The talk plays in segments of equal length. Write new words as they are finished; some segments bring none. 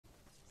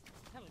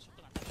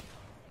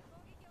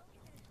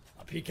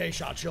PK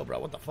shot, chill, bro.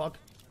 What the fuck?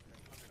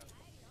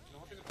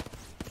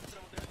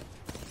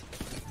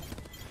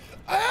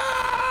 Hey!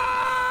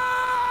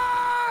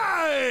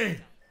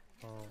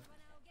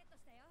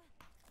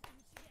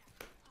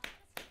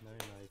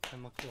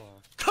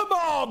 Come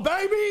on,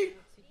 baby!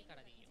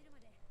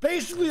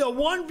 Basically a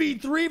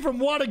 1v3 from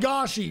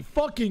Watagashi.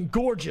 Fucking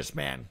gorgeous,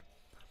 man.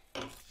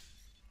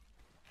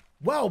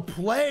 Well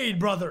played,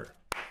 brother.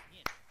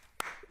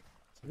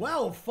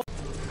 Well,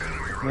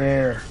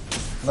 yeah.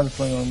 Another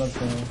swing on, another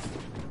swing on.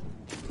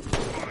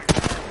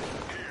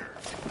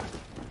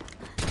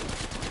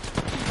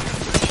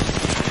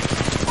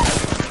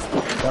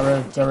 Got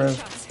res.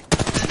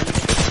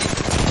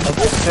 Oh,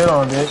 good shit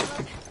on it.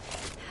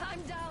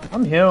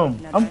 I'm him.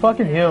 I'm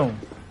fucking him.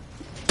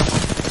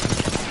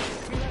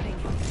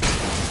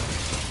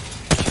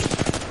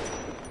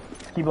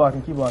 Keep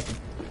blocking, keep blocking.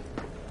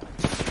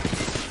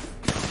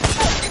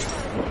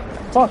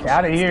 Fuck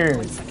out of here,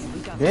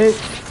 bitch.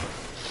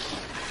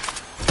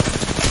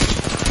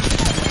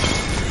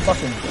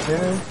 Fucking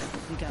sinners.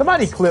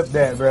 Somebody clip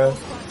that, bro.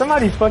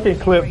 Somebody fucking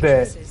clip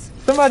that.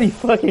 Somebody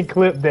fucking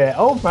clip that.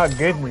 Oh my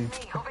goodness.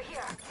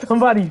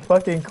 Somebody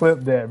fucking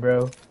clip that,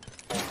 bro.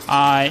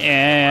 I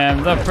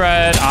am the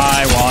bread.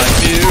 I want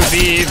to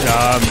be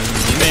the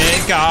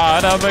movement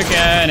god of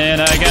again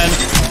and again.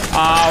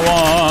 I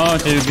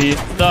want to be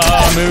the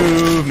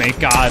movement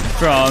god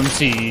from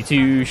sea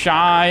to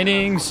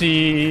shining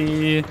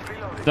sea.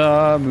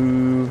 The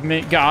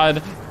movement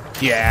god.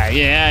 Yeah,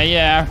 yeah,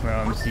 yeah.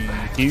 From sea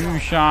to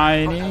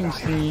shining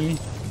sea.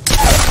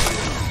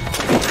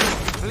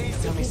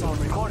 Please tell me someone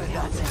recorded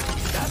that.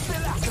 That's the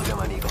lack of them,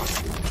 amigos.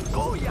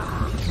 Go,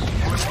 yeah.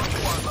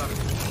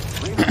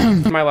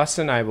 My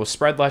lesson, I will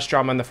spread less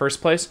drama in the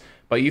first place,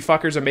 but you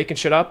fuckers are making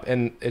shit up,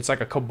 and it's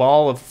like a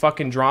cabal of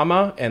fucking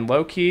drama and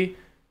low-key.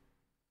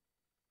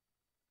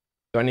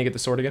 Do I need to get the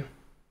sword again?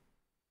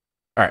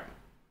 Alright.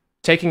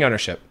 Taking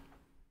ownership.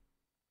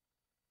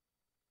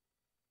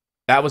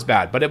 That was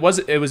bad, but it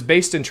was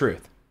based in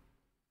truth.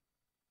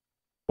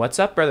 What's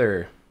up,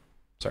 brother?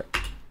 Sorry.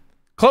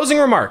 Closing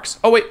remarks.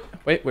 Oh, wait,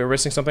 we were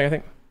missing something, I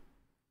think.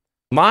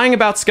 Lying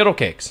about Skittle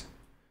cakes.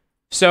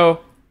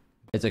 So...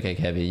 It's okay,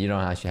 Kevy. You don't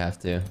actually have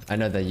to. I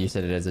know that you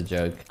said it as a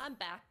joke. I'm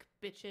back,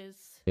 bitches.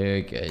 You're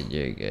good.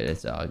 You're good.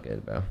 It's all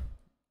good, bro.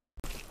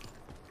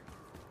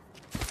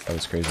 That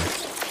was crazy.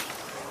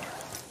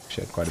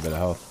 She had quite a bit of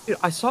health. Dude,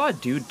 I saw a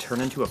dude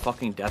turn into a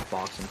fucking death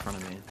box in front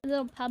of me. A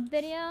little pub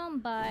video,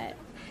 but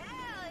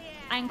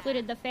I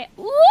included the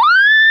Ooh!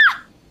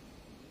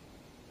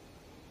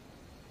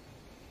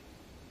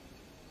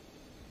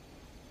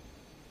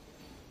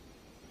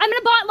 I'm in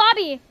a bot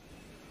lobby.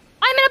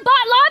 I'm in a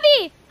bot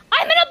lobby.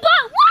 I'm in a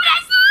bot. What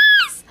is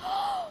this?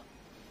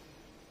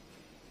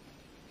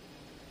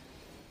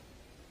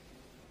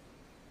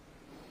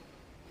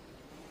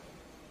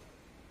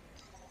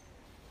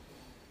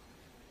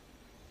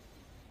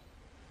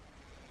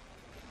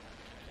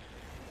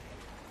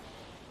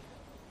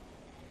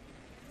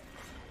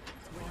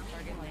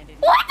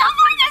 What the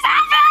fuck just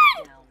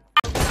happened?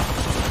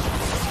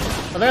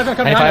 I think I'm gonna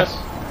come behind us.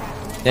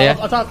 Yeah.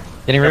 On top.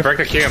 Getting ripped. Break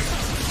the camp.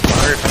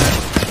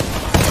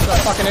 That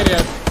fucking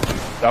idiot.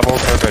 Double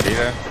for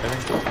Vegeta.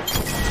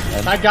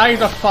 That guy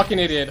is a fucking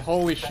idiot.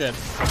 Holy shit.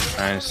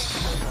 Nice.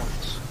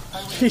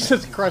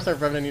 Jesus Christ, our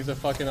Revenant needs a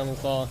fucking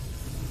uninstall.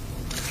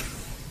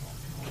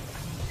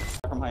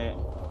 From height.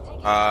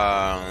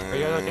 Are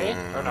you guys okay?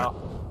 Or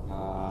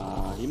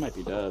no? He might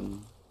be dead.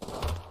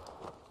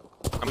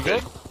 I'm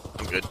good.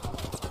 I'm good.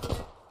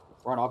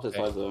 We're on opposite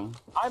sides though.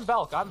 I'm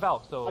Belk,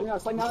 so... I'm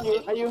sliding down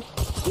at you.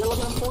 You're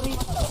looking at 40.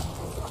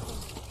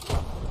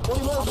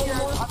 40 more, 40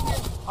 more.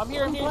 I'm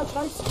here.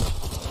 Nice.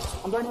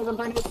 I'm turning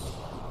it.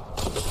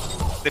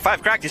 The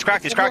 5 cracked, he's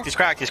cracked.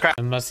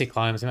 Unless he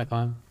climbs, he might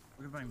climb.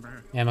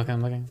 Yeah,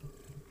 I'm looking.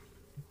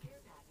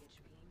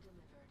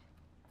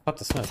 Fuck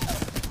the smoke.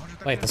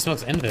 Wait, the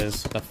smoke's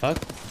invis. What the fuck?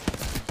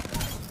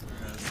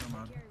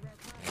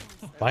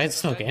 Why is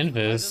smoke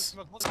invis?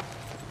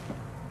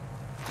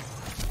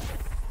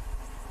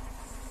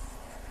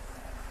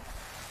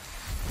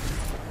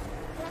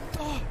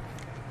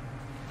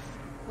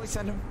 Please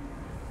send him.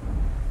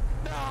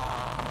 No!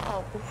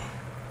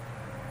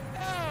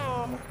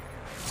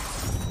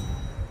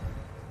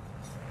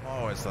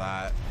 What was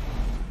that?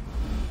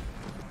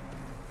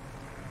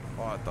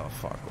 What the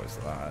fuck was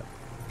that?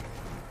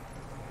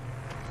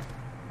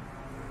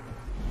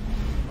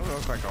 What does it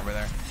look like over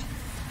there?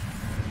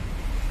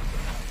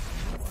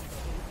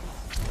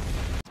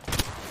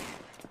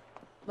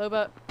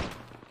 Loba,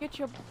 get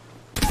your...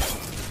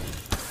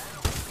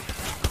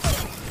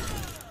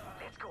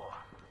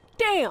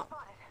 Damn!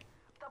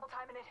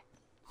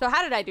 So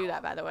how did I do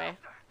that, by the way?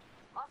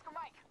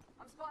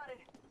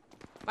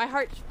 My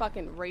heart's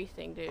fucking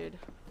racing, dude.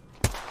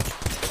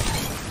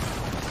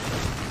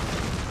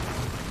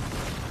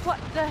 What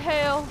the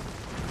hell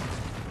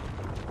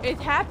is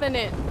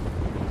happening?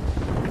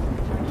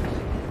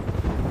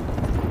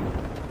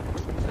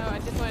 Oh, I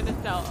just wanted to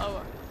sell.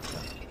 Oh.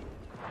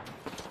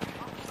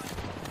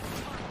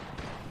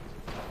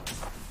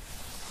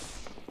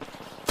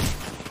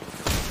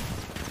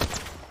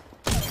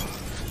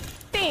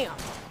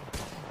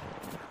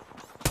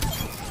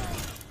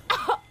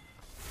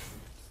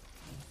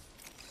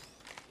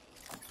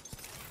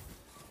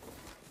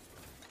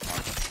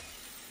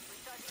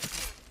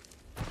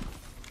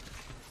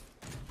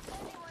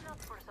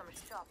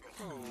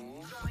 Oh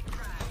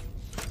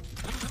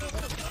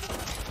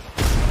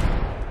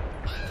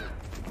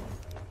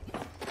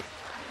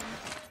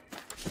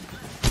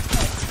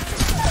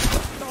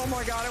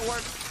my god, it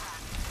worked.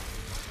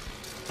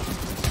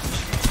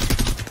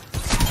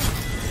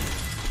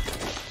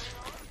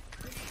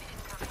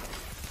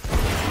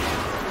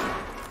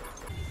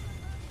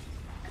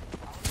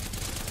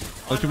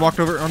 Oh, she walked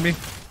over on me.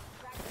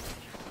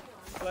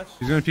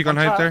 He's gonna peek on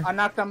height there. I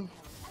knocked him.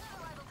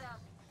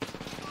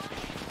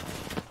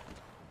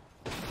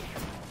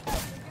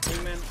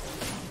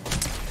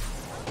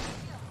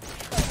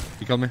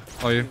 You killed me.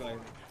 Oh, you.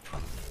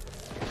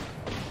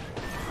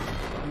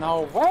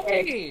 No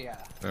way!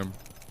 Damn.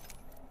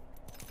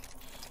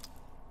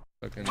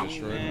 Fucking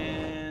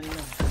destroyed.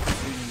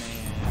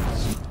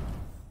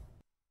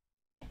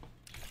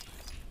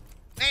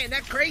 Man,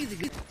 that's crazy.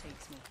 The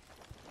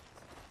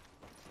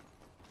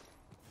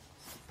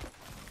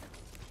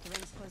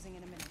ring's closing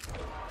in a minute.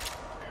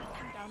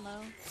 Down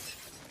low.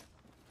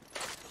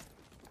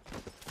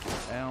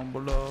 Down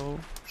below.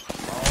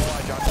 Oh,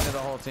 I dropped into the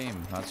whole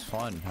team. That's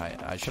fun.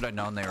 I should have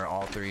known they were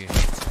all three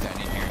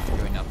standing here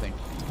doing nothing.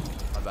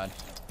 My bad.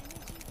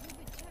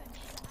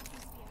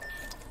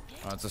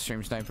 Oh, it's a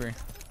stream sniper.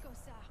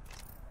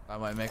 That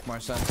might make more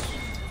sense.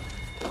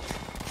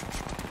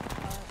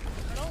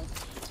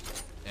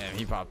 Damn,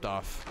 he popped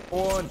off.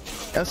 One.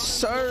 Yes,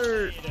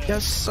 sir.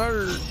 Yes,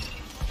 sir.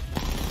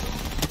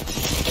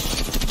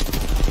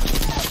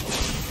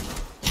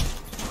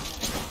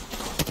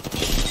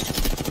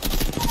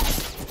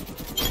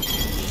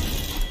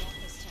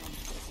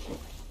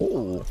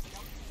 Oh.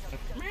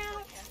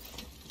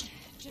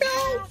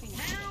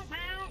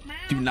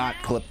 Do not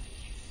clip.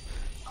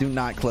 Do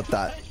not clip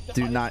that.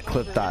 Do not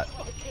clip that.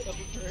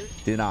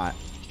 Do not.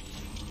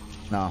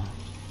 No.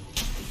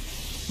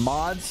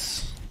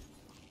 Mods.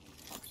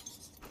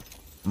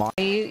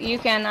 You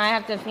can. I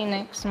have to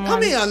Phoenix. More.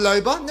 Come here,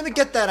 Loba. Let me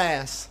get that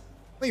ass.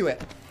 Where you at?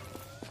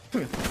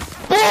 Come here.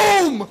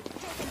 Boom!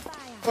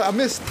 Wait, I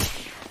missed.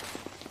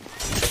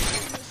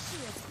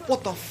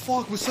 What the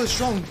fuck? We're so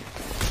strong.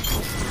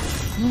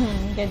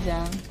 Good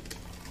job.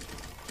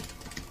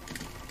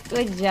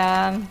 Good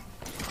job.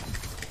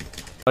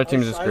 Other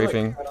team's just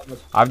griefing.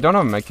 I don't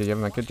have a medkit. You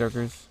have medkit,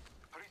 jokers?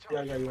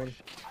 Yeah, I got you one.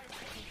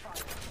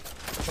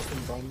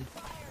 Fucking bum.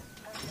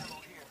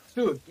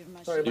 Dude,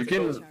 sorry, you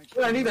can.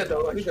 I need that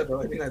though. I need that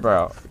though. I need that.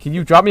 Bro, can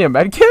you drop me a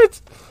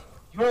medkit?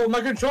 Bro, my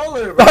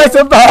controller. Bro. That's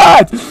a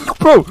bad.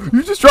 Bro,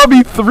 you just dropped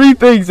me 3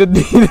 things and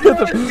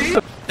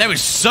needed There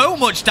was so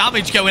much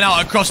damage going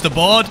out across the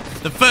board.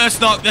 The first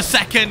knock, the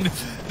second,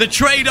 the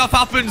trade-off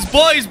happens.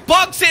 Boys,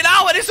 box it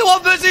out, and it's a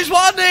 1 versus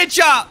 1 here,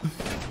 chat.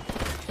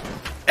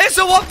 It's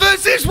a 1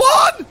 versus 1.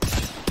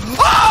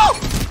 Oh!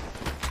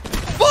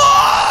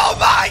 Oh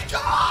my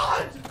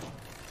god!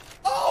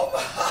 Oh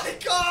my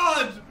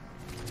god!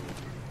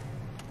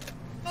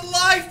 The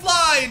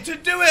lifeline to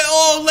do it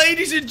all,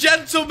 ladies and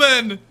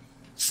gentlemen.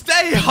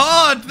 Stay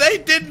hard. They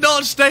did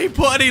not stay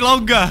put any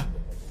longer.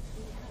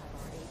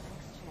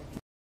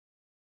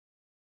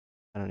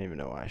 I don't even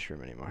know why I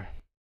stream anymore.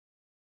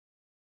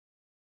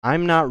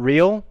 I'm not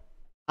real?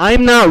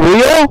 I'm not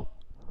real?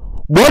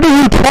 What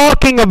are you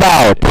talking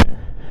about?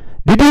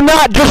 Did you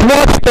not just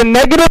watch the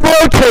negative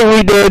rotate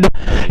we did,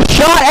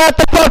 shot at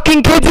the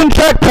fucking kids in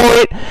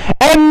checkpoint,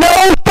 and no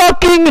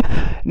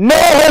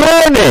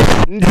awareness?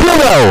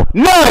 0.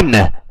 None.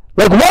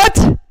 Like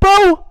what,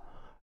 bro?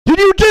 Did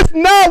you just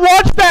not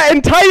watch that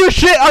entire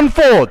shit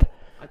unfold?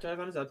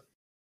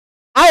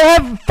 I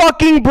have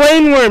fucking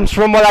brainworms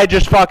from what I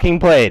just fucking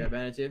played.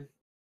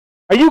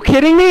 Are you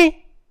kidding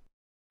me?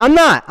 I'm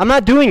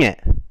not doing it.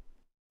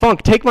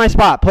 Funk, take my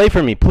spot. Play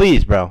for me,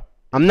 please, bro.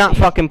 I'm not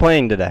fucking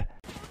playing today.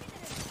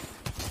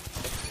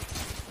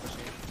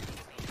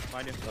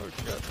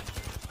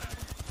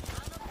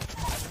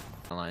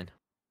 Line.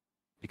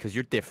 Because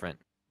you're different.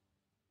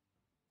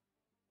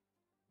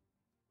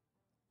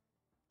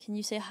 Can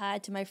you say hi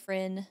to my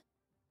friend,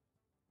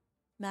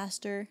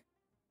 Master?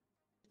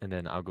 And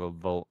then I'll go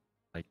vote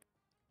like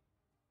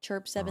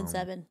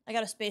Chirp77. I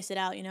gotta space it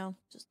out, you know?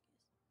 Just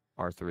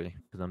R3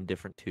 because I'm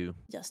different too.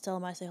 Just tell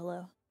him I say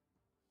hello.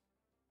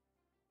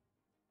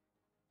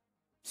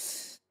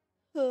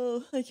 Oh,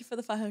 thank you for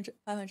the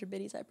 500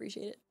 biddies. I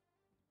appreciate it.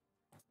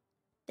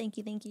 Thank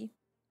you, thank you.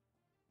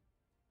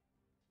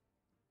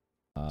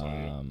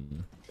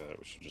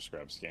 We should just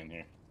grab scan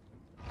here.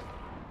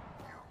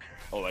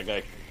 Oh, that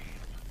guy.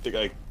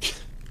 The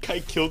guy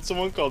killed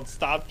someone called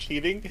Stop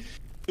Cheating,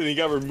 and he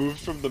got removed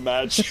from the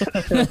match.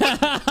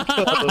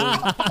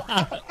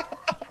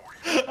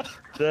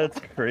 That's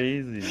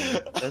crazy.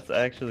 That's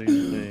actually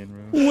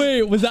insane, bro.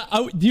 Wait, was that?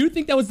 Do you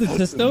think that was the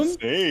system?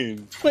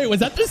 Insane. Wait, was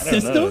that the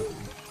system?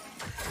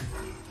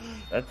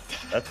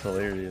 That's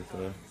hilarious,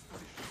 though.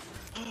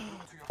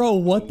 Bro,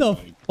 what the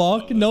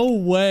fuck? No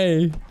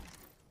way.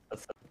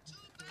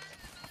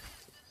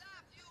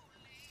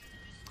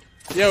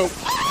 Yo.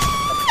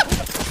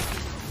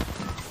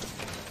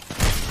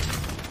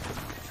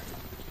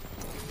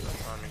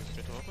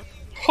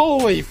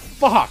 Holy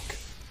fuck!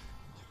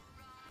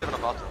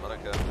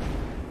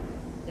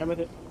 Yeah, with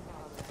it.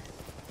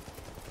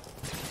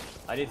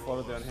 I need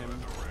follow on him.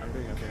 I'm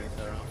doing okay,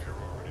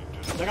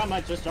 so. That guy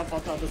might just jump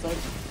off the other side.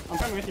 I'm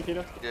coming with you,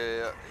 Peter.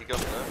 Yeah, he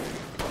goes there.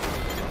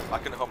 I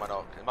couldn't hold my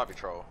knock. It might be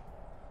troll.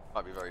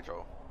 Might be very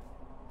troll.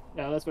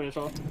 Yeah, that's very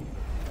troll.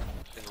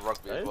 In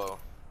rugby as well.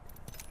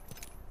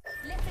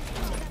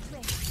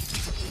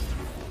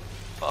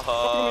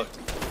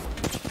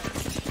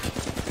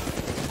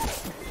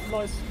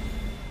 Nice.